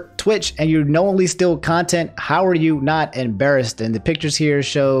work for Twitch and you knowingly steal content. How are you not embarrassed?" And the pictures here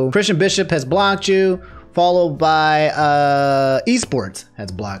show Christian Bishop has blocked you, followed by Esports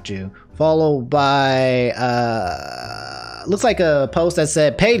has blocked you, followed by looks like a post that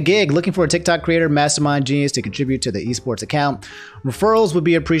said, "Paid gig, looking for a TikTok creator, mastermind genius to contribute to the Esports account. Referrals would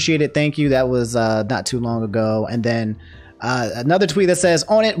be appreciated. Thank you." That was not too long ago. And then another tweet that says,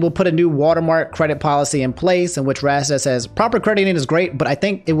 "On it, we'll put a new watermark credit policy in place," in which Rasta says, "Proper crediting is great, but I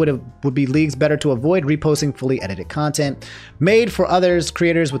think it would be leagues better to avoid reposting fully edited content made for others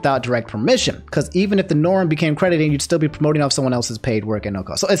creators without direct permission, because even if the norm became crediting, you'd still be promoting off someone else's paid work at no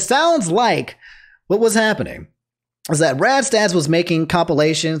cost." So it sounds like what was happening is that Radstats was making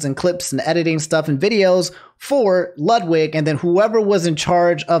compilations and clips and editing stuff and videos for Ludwig, and then whoever was in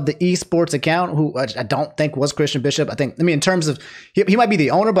charge of the Esports account, who I don't think was Christian Bishop. I mean, in terms of, he might be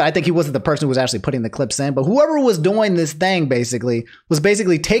the owner, but I think he wasn't the person who was actually putting the clips in. But whoever was doing this thing was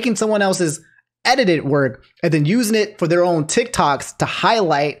basically taking someone else's edited work and then using it for their own TikToks to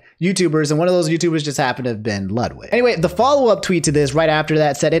highlight YouTubers, and one of those YouTubers just happened to have been Ludwig. Anyway, the follow-up tweet to this right after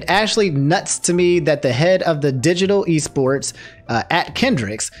that said, "It actually nuts to me that the head of the digital esports at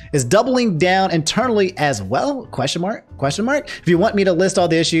Kendricks is doubling down internally as well? Question mark? If you want me to list all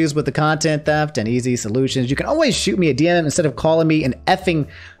the issues with the content theft and easy solutions, you can always shoot me a DM instead of calling me an effing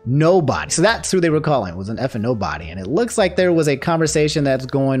nobody. So that's who they were calling, was an effing nobody. And it looks like there was a conversation that's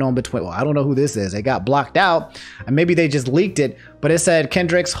going on between, well, I don't know who this is. It got blocked out and maybe they just leaked it, but it said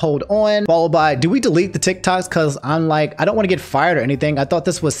Kendrick's hold on, followed by, do we delete the TikToks? Cause I'm like, I don't want to get fired or anything. I thought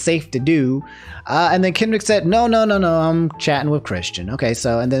this was safe to do. And then Kendrick said, no, I'm chatting with Christian. Okay,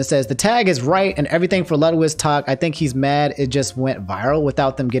 so, and then it says the tag is right and everything for Ludwig's talk. I think he's mad it just went viral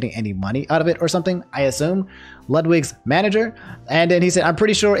without them getting any money out of it or something, I assume. Ludwig's manager. And then he said, I'm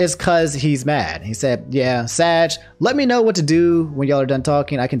pretty sure it's cause he's mad. He said, yeah, Sag, let me know what to do when y'all are done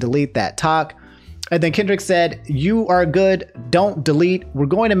talking. I can delete that talk. And then Kendrick said, you are good, don't delete. We're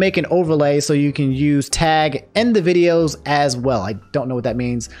going to make an overlay so you can use tag in the videos as well. I don't know what that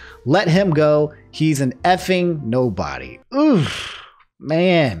means. Let him go. He's an effing nobody. Oof,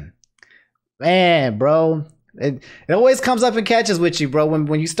 man, bro. It always comes up and catches with you, bro.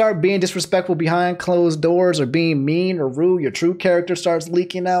 When you start being disrespectful behind closed doors or being mean or rude, your true character starts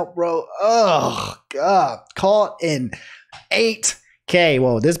leaking out, bro. Oh, God. Caught in 8K.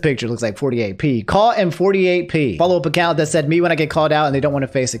 Well, this picture looks like 48p. Caught in 48p. Follow-up account that said me when I get called out and they don't want to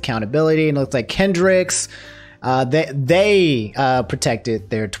face accountability. And it looks like Kendrick's. They protected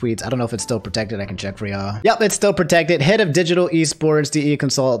their tweets. I don't know if it's still protected. I can check for y'all. Yep, it's still protected. Head of digital esports, DE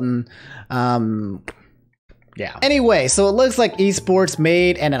consultant. Yeah. Anyway, so it looks like Esports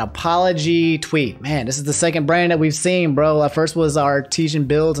made an apology tweet. Man, this is the second brand that we've seen, bro. First was our Artesian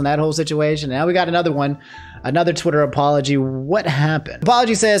builds and that whole situation. Now we got another one. Another Twitter apology. What happened?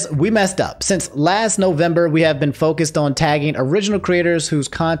 Apology says, we messed up. Since last November, we have been focused on tagging original creators whose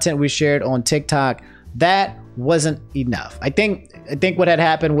content we shared on TikTok. That wasn't enough. I think what had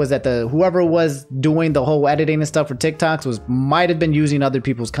happened was that whoever was doing the whole editing and stuff for TikToks might have been using other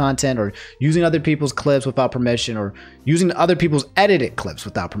people's content or using other people's clips without permission or using other people's edited clips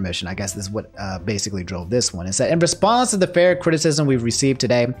without permission. I guess this is what basically drove this one. It said, in response to the fair criticism we've received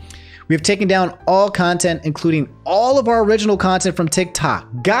today, we have taken down all content, including all of our original content from TikTok.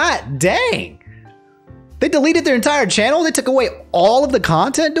 God dang. They deleted their entire channel. They took away all of the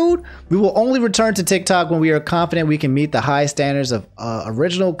content, dude. We will only return to TikTok when we are confident we can meet the high standards of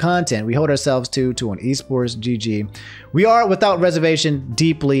original content we hold ourselves to an esports GG. We are, without reservation,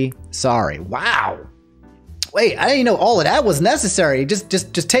 deeply sorry. Wow. Wait, I didn't know all of that was necessary. Just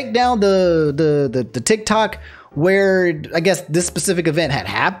take down the TikTok where I guess this specific event had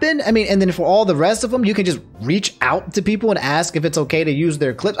happened. I mean, and then for all the rest of them, you can just reach out to people and ask if it's okay to use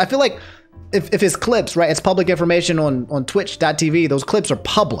their clips. I feel like if it's clips, right, it's public information on twitch.tv. Those clips are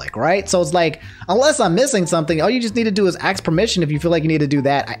public, right? So it's like, unless I'm missing something, all you just need to do is ask permission if you feel like you need to do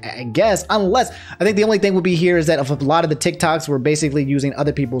that, I guess. Unless, I think the only thing would be here is that if a lot of the TikToks were basically using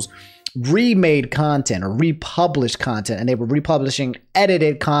other people's remade content or republished content and they were republishing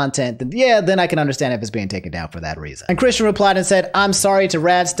edited content, then yeah, then I can understand if it's being taken down for that reason. And Christian replied and said, I'm sorry to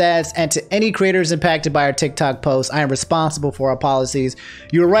Radstats and to any creators impacted by our TikTok posts. I am responsible for our policies.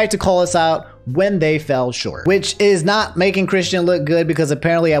 You were right to call us out when they fell short, which is not making Christian look good because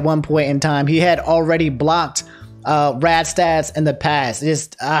apparently at one point in time he had already blocked Radstats in the past.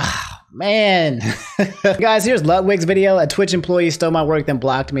 Just man. Guys, here's Ludwig's video. A Twitch employee stole my work, then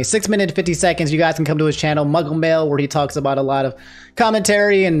blocked me. 6 minutes, 50 seconds. You guys can come to his channel, Muggle Mail, where he talks about a lot of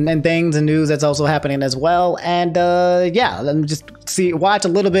commentary and things and news that's also happening as well. And yeah, let me just watch a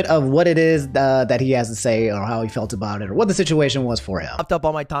little bit of what it is that he has to say or how he felt about it or what the situation was for him. Popped up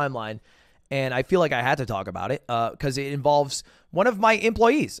on my timeline, and I feel like I had to talk about it because it involves one of my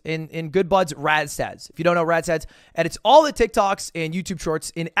employees in Good Buds, Radstats. If you don't know, Radstats edits all the TikToks and YouTube shorts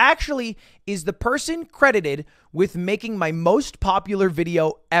and actually is the person credited with making my most popular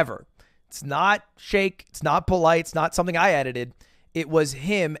video ever. It's not Shake. It's not Polite. It's not something I edited. It was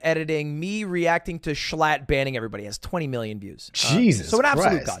him editing me reacting to Schlatt banning everybody. It has 20 million views. Jesus So an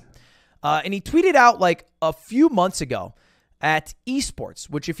absolute Christ. god. And he tweeted out like a few months ago at Esports,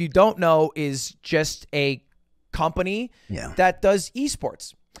 which if you don't know is just a company that does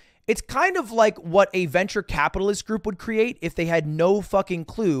esports. It's kind of like what a venture capitalist group would create if they had no fucking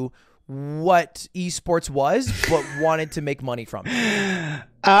clue what esports was, but wanted to make money from it.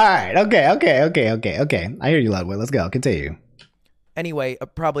 All right. Okay. I hear you, Ludwig. Let's go. Continue. Anyway,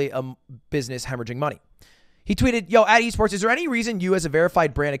 probably a business hemorrhaging money. He tweeted, yo, at Esports, is there any reason you as a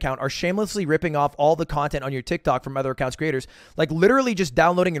verified brand account are shamelessly ripping off all the content on your TikTok from other accounts creators? Like literally just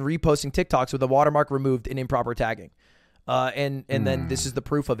downloading and reposting TikToks with a watermark removed and improper tagging. And then this is the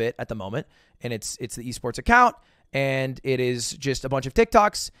proof of it at the moment. And it's the Esports account. And it is just a bunch of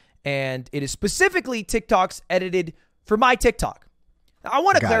TikToks. And it is specifically TikToks edited for my TikTok. Now, I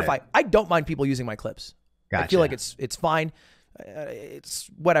want to clarify, I don't mind people using my clips. I feel like it's fine. It's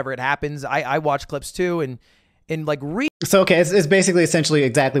whatever, it happens. I watch clips too, and and like So, okay, it's basically essentially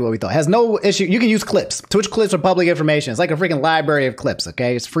exactly what we thought. It has no issue. You can use clips. Twitch clips are public information. It's like a freaking library of clips,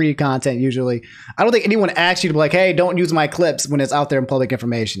 okay? It's free content usually. I don't think anyone asks you to be like, hey, don't use my clips when it's out there in public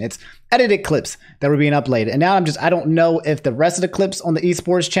information. It's edited clips that were being uploaded. And now I don't know if the rest of the clips on the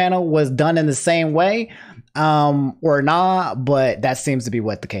esports channel was done in the same way or not, but that seems to be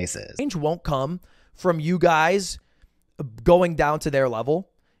what the case is. Change won't come from you guys going down to their level.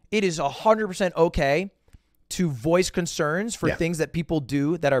 It is 100% okay to voice concerns for things that people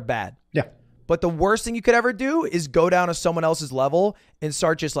do that are bad. Yeah. But the worst thing you could ever do is go down to someone else's level and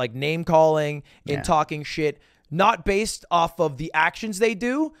start just like name calling and talking shit, not based off of the actions they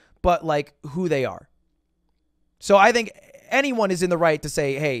do, but like who they are. So I think anyone is in the right to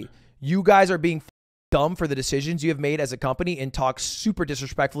say, hey, you guys are being dumb for the decisions you have made as a company and talk super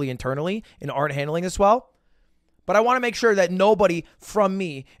disrespectfully internally and aren't handling this well. But I want to make sure that nobody from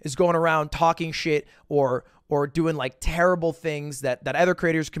me is going around talking shit or doing like terrible things that other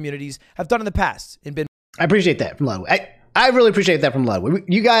creators communities have done in the past and been. I appreciate that from Ludwig. I really appreciate that from Ludwig.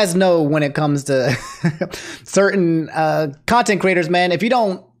 You guys know when it comes to certain content creators, man, if you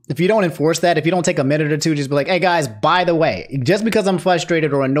don't enforce that, if you don't take a minute or two, just be like, hey guys, by the way, just because I'm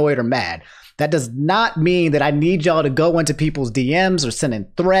frustrated or annoyed or mad, that does not mean that I need y'all to go into people's DMs or sending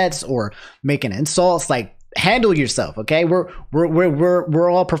threats or making insults. Like, handle yourself, okay? We're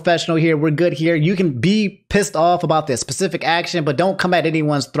all professional here. We're good here. You can be pissed off about this specific action, but don't come at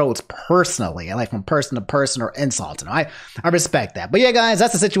anyone's throats personally, like from person to person or insulting. I respect that. But yeah, guys,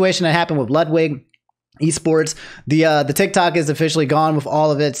 that's the situation that happened with Ludwig Esports. The TikTok is officially gone with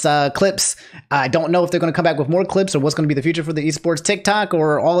all of its clips. I don't know if they're going to come back with more clips or what's going to be the future for the esports TikTok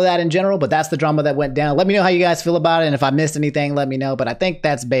or all of that in general, but that's the drama that went down. Let me know how you guys feel about it, and if I missed anything, let me know, but I think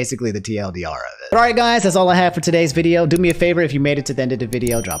that's basically the TLDR of it. But all right, guys, that's all I have for today's video. Do me a favor, if you made it to the end of the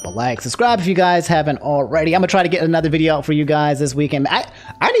video, drop a like, subscribe if you guys haven't already. I'm gonna try to get another video out for you guys this weekend.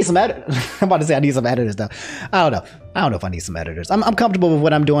 I need some editors. I'm about to say I need some editors though. I don't know if I need some editors. I'm comfortable with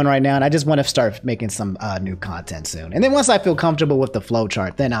what I'm doing right now, and I just want to start making some new content soon. And then once I feel comfortable with the flow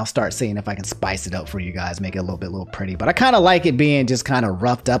chart, then I'll start seeing if I can spice it up for you guys, make it a little pretty. But I kind of like it being just kind of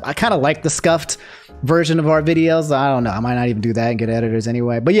roughed up. I kind of like the scuffed version of our videos. I don't know. I might not even do that and get editors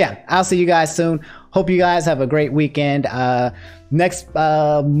anyway. But yeah, I'll see you guys soon. Hope you guys have a great weekend. Next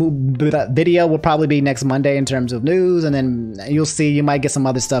video will probably be next Monday in terms of news, and then you'll see you might get some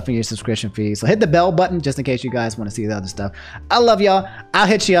other stuff in your subscription feed. So hit the bell button just in case you guys want to see the other stuff. I love y'all. I'll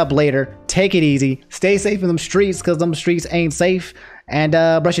hit you up later. Take it easy. Stay safe in them streets because them streets ain't safe. And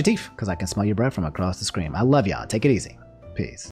brush your teeth because I can smell your breath from across the screen. I love y'all. Take it easy. Peace.